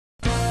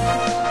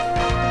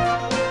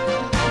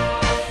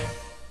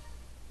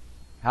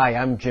Hi,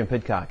 I'm Jim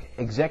Pidcock,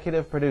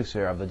 Executive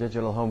Producer of the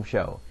Digital Home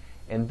Show.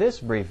 In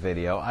this brief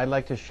video, I'd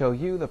like to show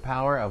you the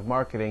power of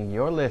marketing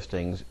your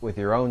listings with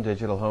your own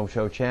Digital Home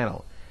Show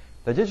channel.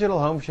 The Digital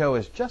Home Show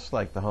is just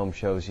like the home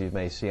shows you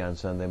may see on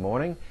Sunday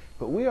morning,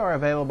 but we are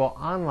available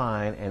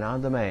online and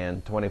on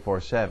demand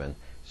 24/7,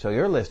 so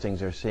your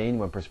listings are seen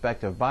when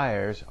prospective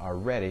buyers are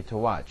ready to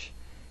watch.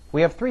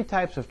 We have three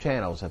types of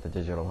channels at the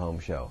Digital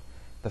Home Show.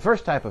 The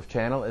first type of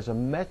channel is a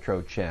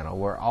metro channel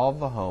where all of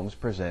the homes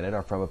presented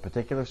are from a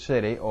particular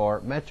city or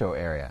metro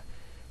area.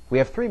 We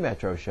have three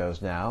metro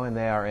shows now, and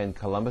they are in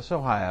Columbus,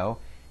 Ohio,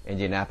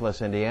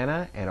 Indianapolis,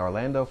 Indiana, and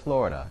Orlando,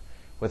 Florida,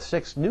 with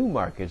 6 new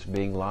markets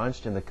being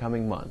launched in the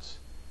coming months.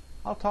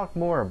 I'll talk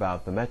more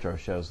about the metro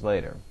shows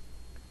later.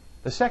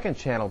 The second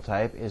channel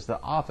type is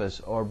the office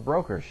or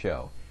broker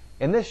show.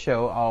 In this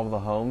show, all of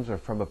the homes are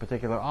from a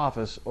particular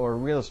office or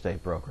real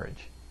estate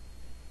brokerage.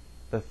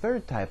 The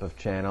third type of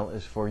channel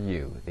is for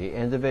you, the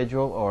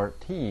individual or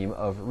team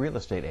of real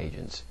estate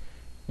agents.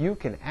 You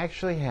can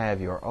actually have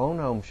your own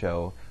home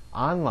show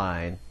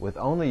online with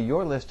only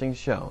your listings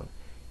shown.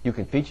 You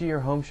can feature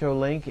your home show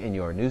link in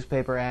your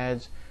newspaper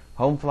ads,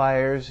 home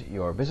flyers,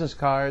 your business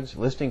cards,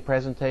 listing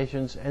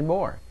presentations, and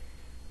more.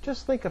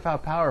 Just think of how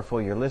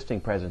powerful your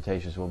listing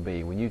presentations will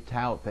be when you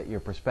tout that your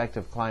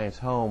prospective client's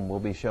home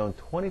will be shown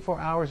 24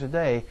 hours a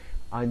day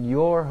on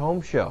your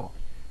home show.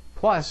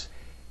 Plus,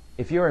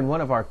 if you're in one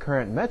of our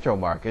current metro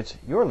markets,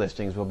 your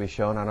listings will be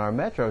shown on our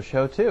metro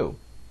show too.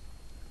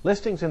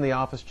 Listings in the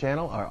office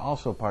channel are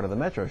also part of the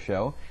metro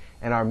show,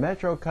 and our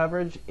metro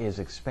coverage is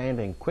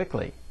expanding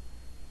quickly.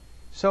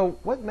 So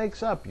what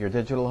makes up your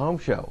digital home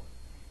show?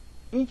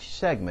 Each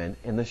segment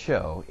in the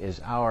show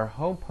is our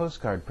home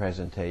postcard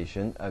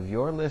presentation of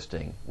your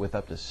listing with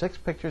up to 6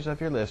 pictures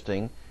of your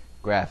listing,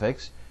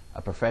 graphics,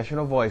 a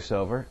professional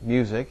voiceover,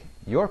 music,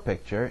 your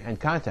picture, and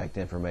contact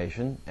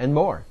information, and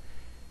more.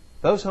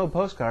 Those home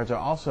postcards are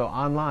also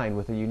online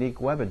with a unique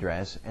web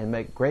address and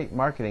make great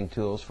marketing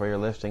tools for your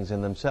listings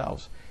in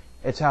themselves.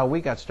 It's how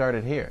we got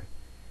started here.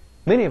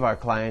 Many of our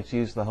clients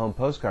use the home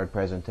postcard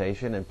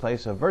presentation in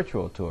place of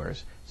virtual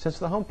tours, since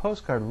the home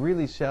postcard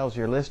really sells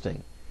your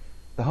listing.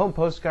 The home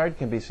postcard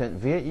can be sent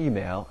via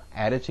email,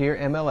 added to your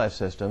MLS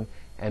system,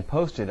 and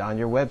posted on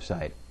your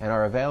website, and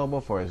are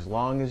available for as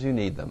long as you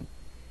need them.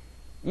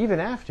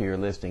 Even after your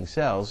listing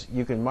sells,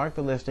 you can mark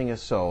the listing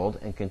as sold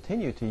and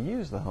continue to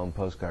use the home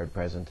postcard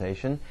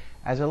presentation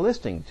as a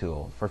listing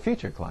tool for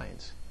future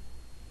clients.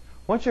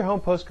 Once your home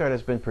postcard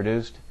has been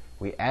produced,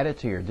 we add it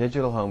to your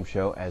digital home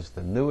show as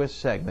the newest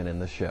segment in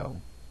the show.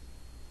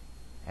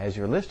 As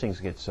your listings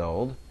get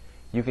sold,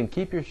 you can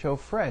keep your show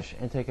fresh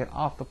and take it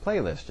off the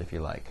playlist if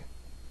you like.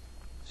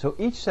 So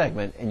each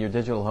segment in your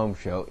digital home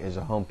show is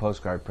a home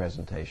postcard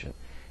presentation,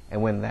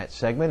 and when that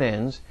segment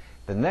ends,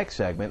 the next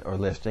segment or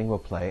listing will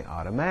play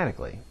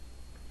automatically.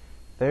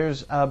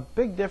 There's a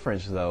big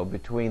difference, though,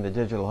 between the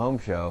digital home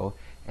show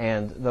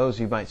and those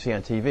you might see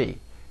on TV.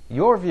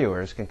 Your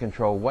viewers can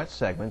control what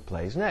segment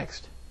plays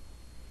next.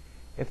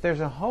 If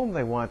there's a home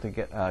they want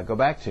to go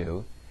back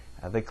to,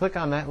 they click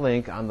on that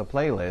link on the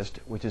playlist,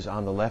 which is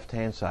on the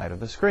left-hand side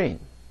of the screen.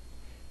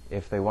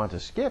 If they want to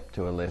skip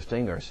to a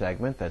listing or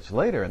segment that's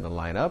later in the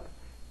lineup,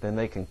 then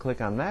they can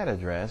click on that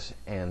address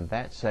and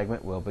that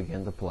segment will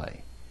begin to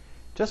play.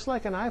 Just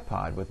like an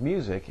iPod with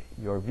music,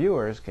 your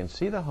viewers can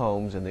see the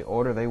homes in the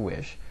order they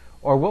wish,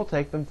 or we'll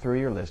take them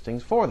through your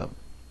listings for them.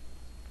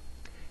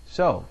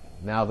 So,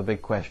 now the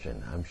big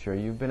question. I'm sure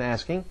you've been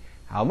asking,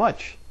 how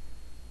much?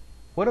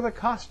 What are the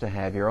costs to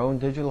have your own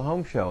digital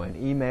home show and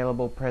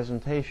emailable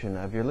presentation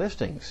of your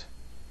listings?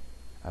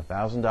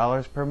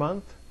 $1,000 per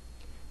month?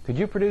 Could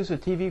you produce a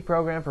TV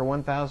program for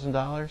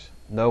 $1,000?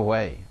 No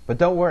way. But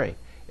don't worry,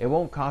 it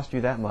won't cost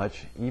you that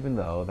much, even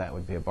though that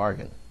would be a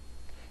bargain.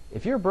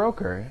 If you're a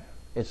broker,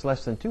 it's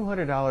less than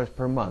 $200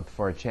 per month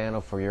for a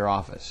channel for your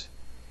office.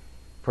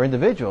 For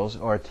individuals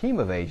or a team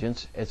of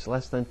agents, it's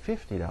less than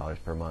 $50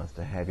 per month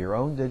to have your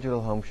own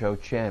digital home show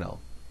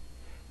channel.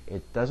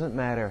 It doesn't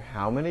matter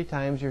how many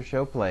times your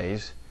show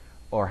plays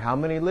or how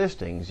many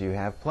listings you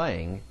have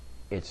playing,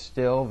 it's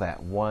still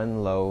that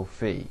one low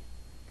fee.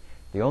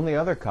 The only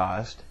other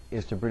cost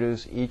is to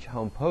produce each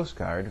home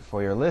postcard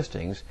for your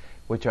listings,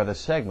 which are the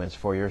segments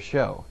for your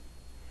show.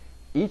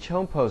 Each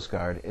home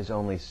postcard is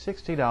only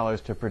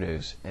 $60 to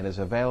produce and is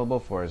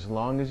available for as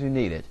long as you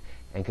need it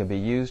and can be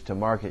used to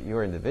market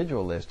your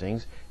individual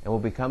listings and will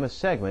become a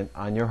segment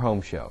on your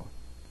home show.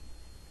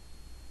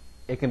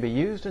 It can be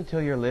used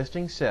until your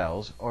listing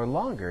sells or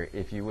longer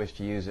if you wish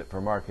to use it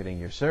for marketing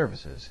your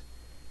services.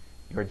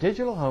 Your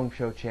digital home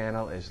show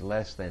channel is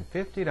less than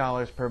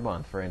 $50 per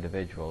month for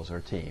individuals or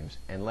teams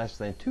and less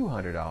than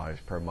 $200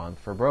 per month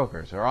for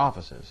brokers or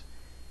offices.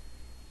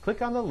 Click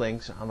on the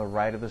links on the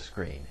right of the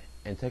screen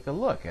and take a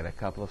look at a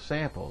couple of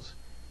samples.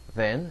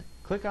 Then,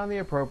 click on the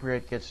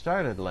appropriate Get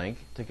Started link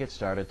to get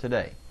started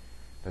today.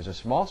 There's a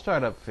small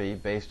startup fee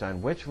based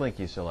on which link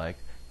you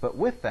select, but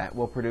with that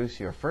we'll produce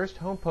your first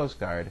home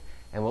postcard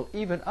and we'll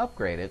even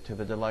upgrade it to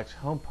the Deluxe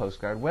Home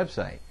Postcard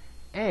website.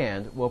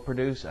 And we'll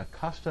produce a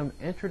custom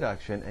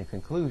introduction and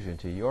conclusion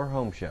to your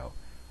home show,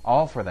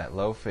 all for that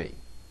low fee.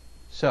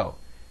 So,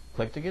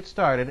 click to get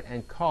started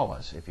and call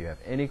us if you have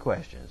any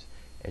questions.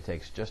 It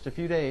takes just a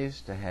few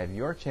days to have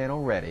your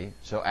channel ready,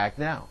 so act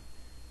now.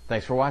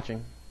 Thanks for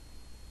watching.